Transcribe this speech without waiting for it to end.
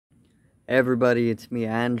Everybody, it's me,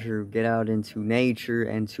 Andrew. Get out into nature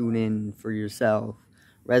and tune in for yourself.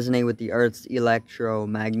 Resonate with the Earth's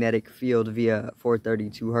electromagnetic field via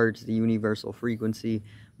 432 Hertz, the universal frequency.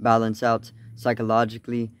 Balance out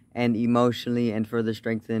psychologically and emotionally, and further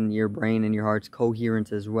strengthen your brain and your heart's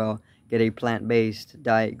coherence as well. Get a plant-based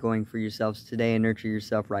diet going for yourselves today and nurture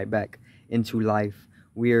yourself right back into life.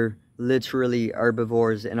 We're literally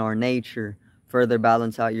herbivores in our nature. Further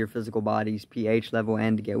balance out your physical body's pH level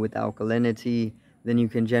and get with alkalinity. Then you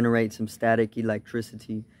can generate some static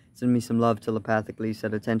electricity. Send me some love telepathically.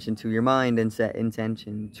 Set attention to your mind and set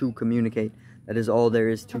intention to communicate. That is all there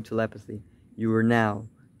is to telepathy. You are now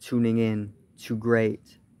tuning in to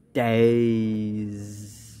great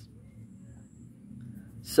days.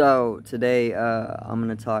 So today I'm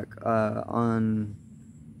going to talk on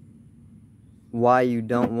why you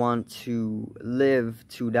don't want to live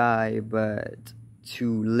to die, but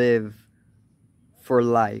to live for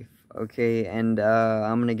life, okay? And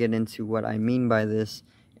I'm going to get into what I mean by this,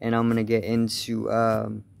 and I'm going to get into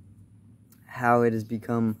how it has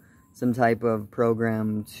become some type of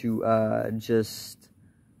program to just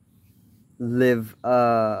live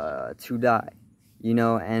to die, you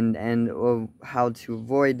know, and how to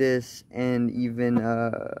avoid this, and even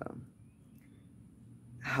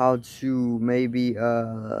how to maybe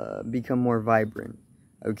become more vibrant,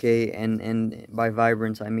 okay? And by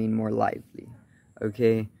vibrance I mean more lively,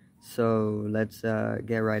 okay? So let's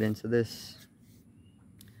get right into this.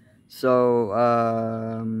 So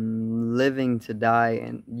living to die,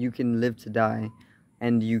 and you can live to die,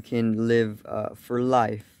 and you can live for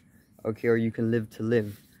life, okay? Or you can live to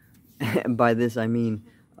live. By this I mean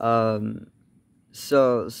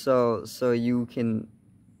so you can,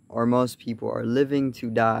 or most people are living to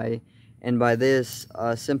die, and by this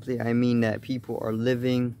simply I mean that people are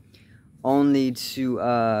living only to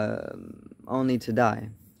die.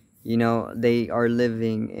 You know, they are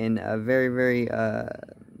living in a very, very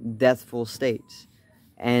deathful state,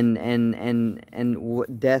 and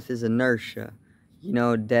death is inertia. You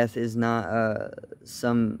know, death is not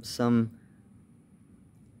some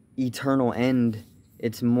eternal end.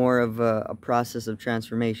 It's more of a process of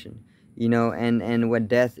transformation. You know, and what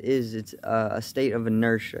death is, it's a state of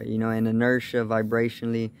inertia, you know, and inertia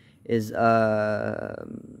vibrationally is an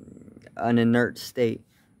inert state.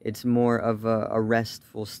 It's more of a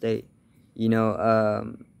restful state, you know,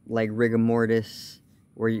 like rigor mortis,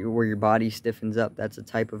 where your body stiffens up. That's a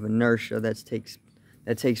type of inertia that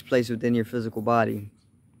takes place within your physical body,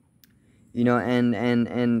 you know,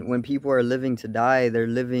 and when people are living to die, they're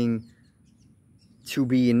living to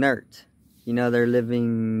be inert. You know, they're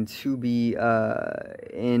living to be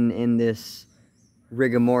in this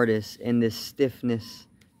rigor mortis, in this stiffness.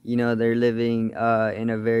 You know, they're living in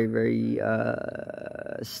a very, very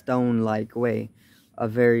stone-like way, a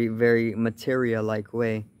very, very materia-like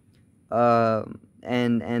way.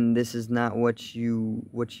 And this is not what you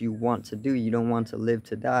want to do. You don't want to live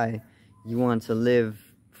to die. You want to live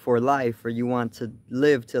for life, or you want to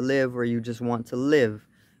live, or you just want to live.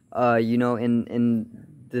 You know, in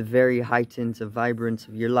the very heightened vibrance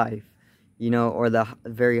of your life, you know, or the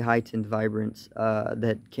very heightened vibrance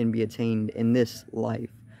that can be attained in this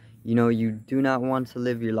life. You know, you do not want to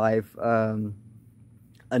live your life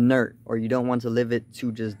inert, or you don't want to live it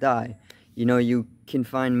to just die. You know, you can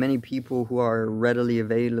find many people who are readily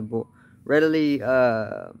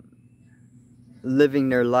living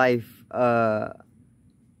their life to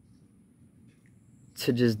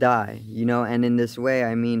just die, you know, and in this way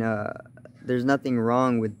I mean there's nothing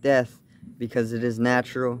wrong with death, because it is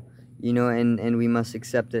natural, you know, and we must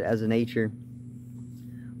accept it as a nature.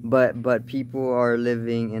 But people are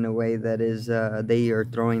living in a way that is they are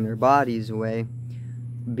throwing their bodies away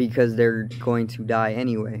because they're going to die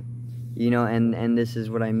anyway, you know, and this is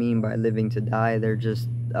what I mean by living to die. They're just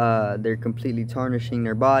they're completely tarnishing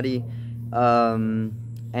their body, and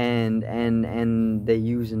they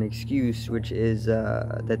use an excuse, which is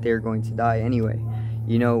that they're going to die anyway,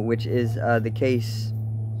 you know, which is the case.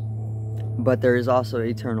 But there is also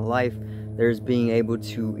eternal life. There's being able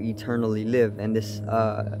to eternally live, and this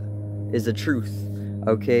is the truth,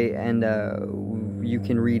 okay? And you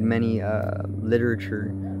can read many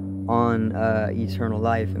literature on eternal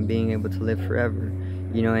life and being able to live forever,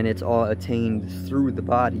 you know, and it's all attained through the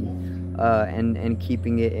body, and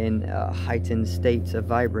keeping it in heightened states of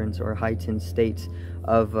vibrance, or heightened states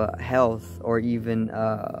of health, or even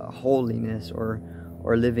holiness, or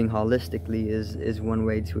living holistically is one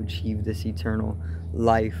way to achieve this eternal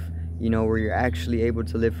life, you know, where you're actually able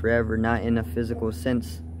to live forever, not in a physical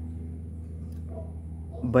sense,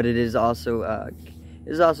 but it is also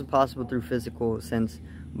possible through physical sense,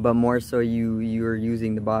 but more so you're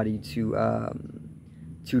using the body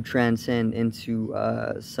to transcend into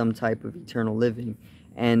some type of eternal living.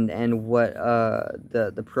 And what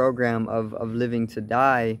the program of living to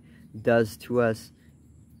die does to us,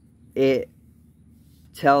 it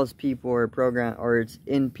tells people, or program, or it's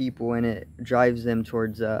in people, and it drives them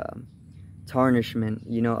towards tarnishment,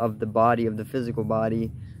 you know, of the body, of the physical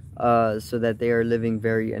body, so that they are living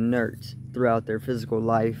very inert throughout their physical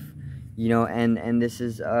life, you know, and this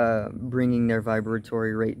is bringing their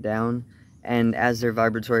vibratory rate down. And as their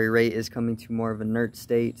vibratory rate is coming to more of inert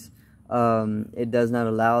states, it does not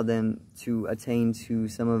allow them to attain to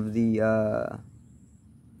some of the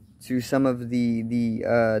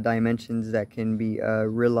dimensions that can be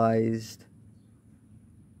realized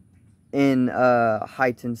in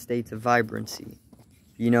heightened states of vibrancy.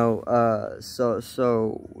 You know,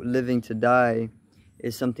 so living to die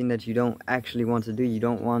is something that you don't actually want to do. You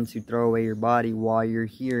don't want to throw away your body while you're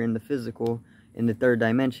here in the physical, in the third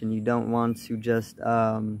dimension. You don't want to just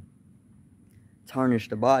tarnish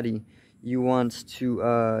the body. You want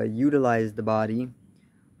to utilize the body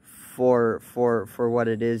for what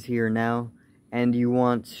it is here now, and you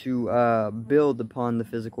want to build upon the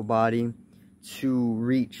physical body to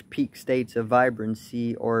reach peak states of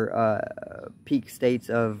vibrancy, or peak states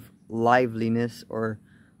of liveliness or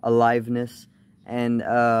aliveness. And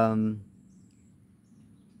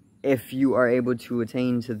if you are able to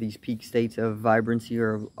attain to these peak states of vibrancy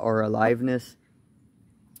or aliveness,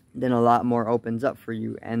 then a lot more opens up for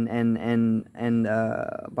you. And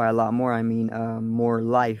by a lot more, I mean more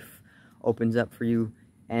life opens up for you.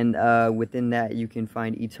 And within that, you can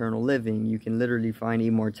find eternal living. You can literally find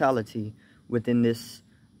immortality within this.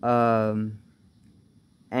 And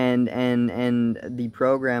the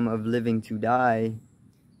program of living to die,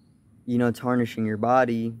 you know, tarnishing your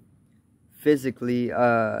body physically,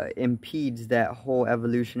 impedes that whole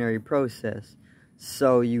evolutionary process.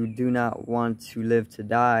 So you do not want to live to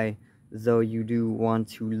die, though you do want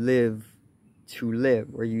to live,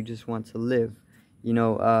 or you just want to live. You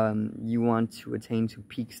know, you want to attain to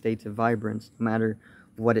peak states of vibrance, no matter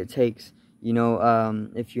what it takes. You know,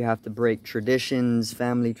 if you have to break traditions,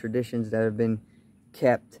 family traditions that have been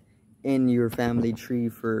kept in your family tree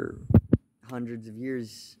for hundreds of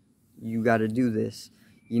years, you got to do this.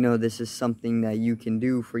 You know, this is something that you can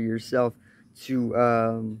do for yourself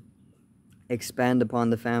to expand upon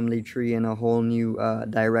the family tree in a whole new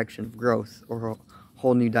direction of growth, or a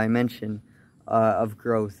whole new dimension of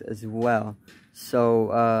growth as well.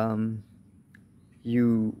 So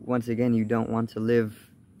you, once again, you don't want to live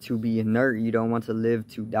to be inert. You don't want to live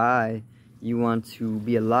to die. You want to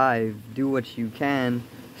be alive. Do what you can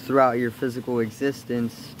throughout your physical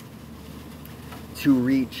existence to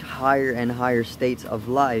reach higher and higher states of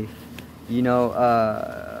life. You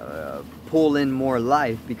know, pull in more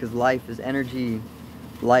life, because life is energy.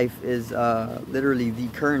 Life is literally the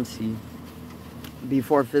currency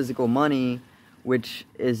before physical money, which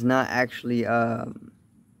is not actually as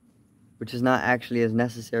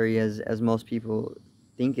necessary as most people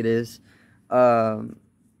think it is.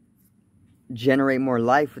 Generate more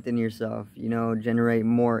life within yourself, you know, generate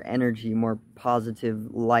more energy, more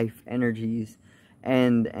positive life energies,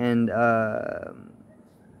 and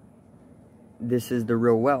this is the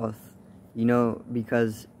real wealth, you know,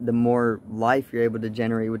 because the more life you're able to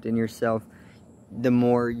generate within yourself, the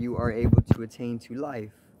more you are able to attain to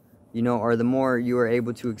life, you know, or the more you are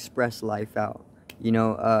able to express life out, you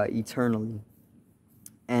know, eternally.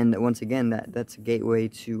 And once again, that's a gateway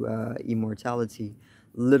to immortality,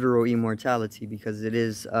 literal immortality, because it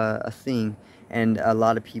is a thing, and a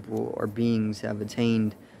lot of people or beings have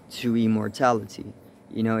attained to immortality.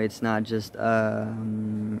 You know, it's not just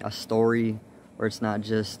a story, or it's not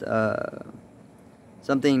just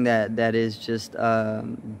something that is just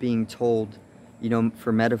being told, you know,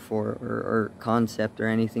 for metaphor or concept or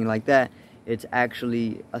anything like that. It's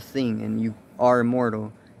actually a thing, and you are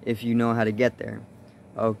immortal if you know how to get there.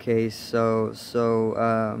 Okay, so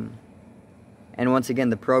and once again,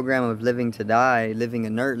 the program of living to die, living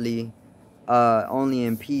inertly, only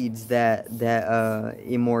impedes that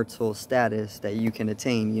immortal status that you can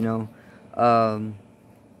attain, you know.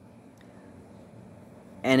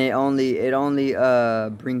 And it only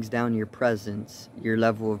brings down your presence, your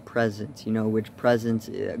level of presence, you know, which presence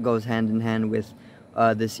goes hand in hand with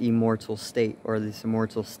this immortal state, or this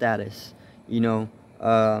immortal status, you know.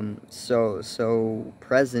 So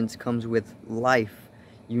presence comes with life.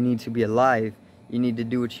 You need to be alive. You need to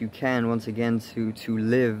do what you can, once again, to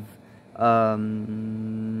live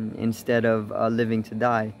instead of living to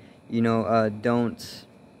die. You know, don't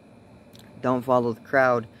follow the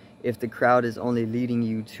crowd if the crowd is only leading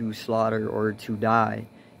you to slaughter or to die.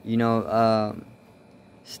 You know,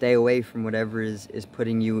 stay away from whatever is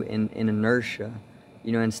putting you in inertia,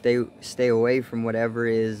 you know, and stay away from whatever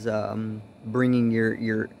is bringing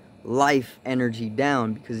your life energy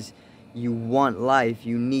down, because you want life,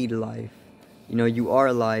 you need life, you know, you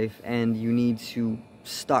are life, and you need to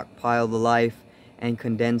stockpile the life and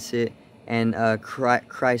condense it and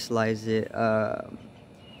Christlize it,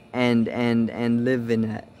 and live in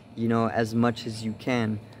that, you know, as much as you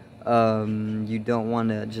can. You don't want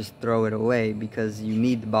to just throw it away, because you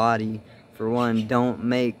need the body. For one, don't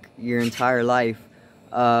make your entire life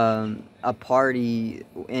a party,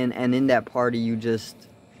 and in that party you just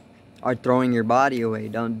are throwing your body away.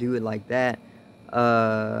 Don't do it like that.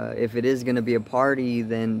 If it is going to be a party,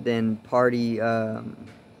 then party,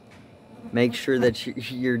 make sure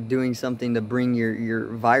that you're doing something to bring your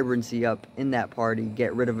vibrancy up in that party.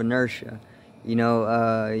 Get rid of inertia. You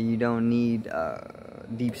know, you don't need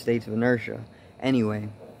deep states of inertia anyway,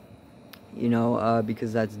 you know,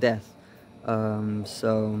 because that's death.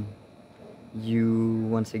 So you,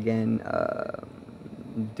 once again,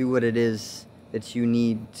 do what it is that you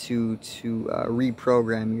need to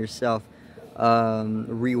reprogram yourself,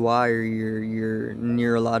 rewire your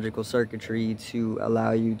neurological circuitry to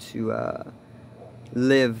allow you to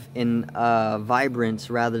live in vibrance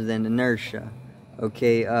rather than inertia.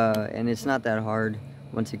 Okay, and it's not that hard.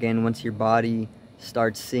 Once again, once your body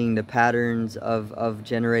starts seeing the patterns of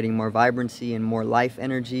generating more vibrancy and more life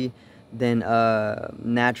energy, then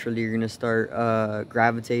naturally you're going to start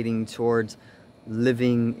gravitating towards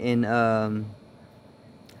living in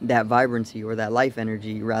that vibrancy or that life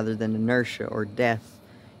energy rather than inertia or death,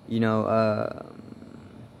 you know,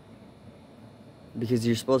 because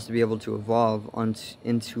you're supposed to be able to evolve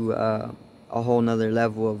into a whole nother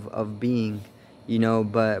level of being, you know,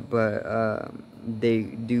 but they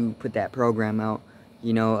do put that program out,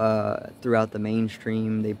 you know, throughout the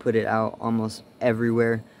mainstream. They put it out almost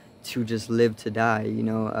everywhere to just live to die, you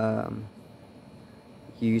know.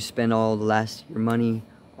 You spend all the last of your money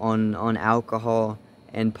on alcohol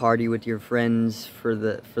and party with your friends for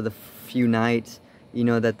the few nights, you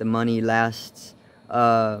know, that the money lasts,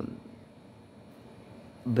 but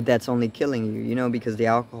that's only killing you, you know, because the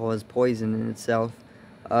alcohol is poison in itself,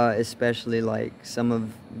 especially like some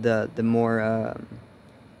of the more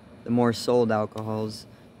sold alcohols,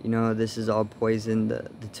 you know. This is all poison. The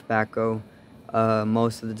tobacco,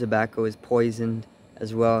 most of the tobacco is poisoned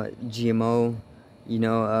as well. GMO, you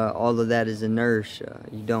know, all of that is inertia.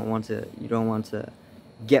 You don't want to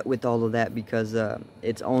get with all of that, because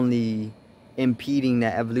it's only impeding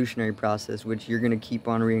that evolutionary process, which you're going to keep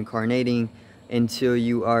on reincarnating until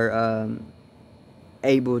you are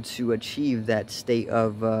able to achieve that state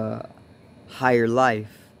of higher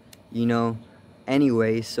life, you know.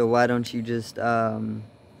 Anyway, so why don't you just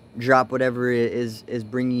drop whatever is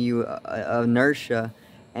bringing you inertia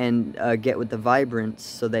and get with the vibrance,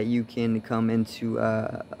 so that you can come into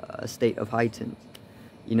a state of heightened,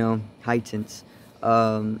 you know,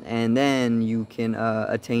 and then you can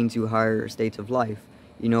attain to higher states of life,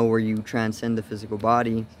 you know, where you transcend the physical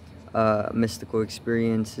body, mystical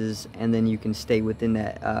experiences, and then you can stay within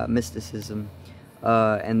that mysticism,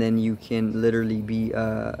 and then you can literally be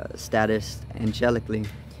status angelically,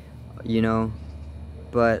 you know.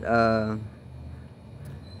 But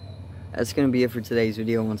that's going to be it for today's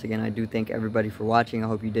video. Once again, I do thank everybody for watching. I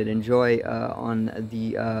hope you did enjoy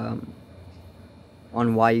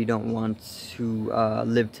on why you don't want to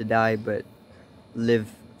live to die, but live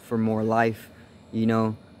for more life, you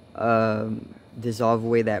know. Dissolve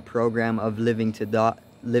away that program of living to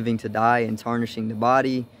die and tarnishing the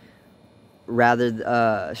body.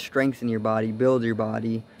 Rather, strengthen your body, build your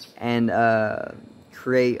body, and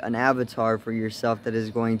create an avatar for yourself that is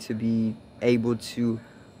going to be able to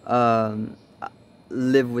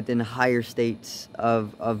live within higher states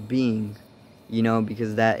of being, you know,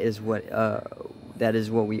 because that is what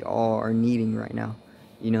we all are needing right now,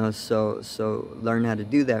 you know. So learn how to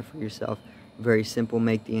do that for yourself. Very simple.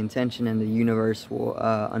 Make the intention, and the universe will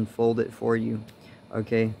unfold it for you.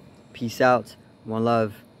 Okay, peace out, one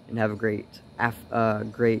love, and have a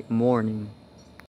great morning.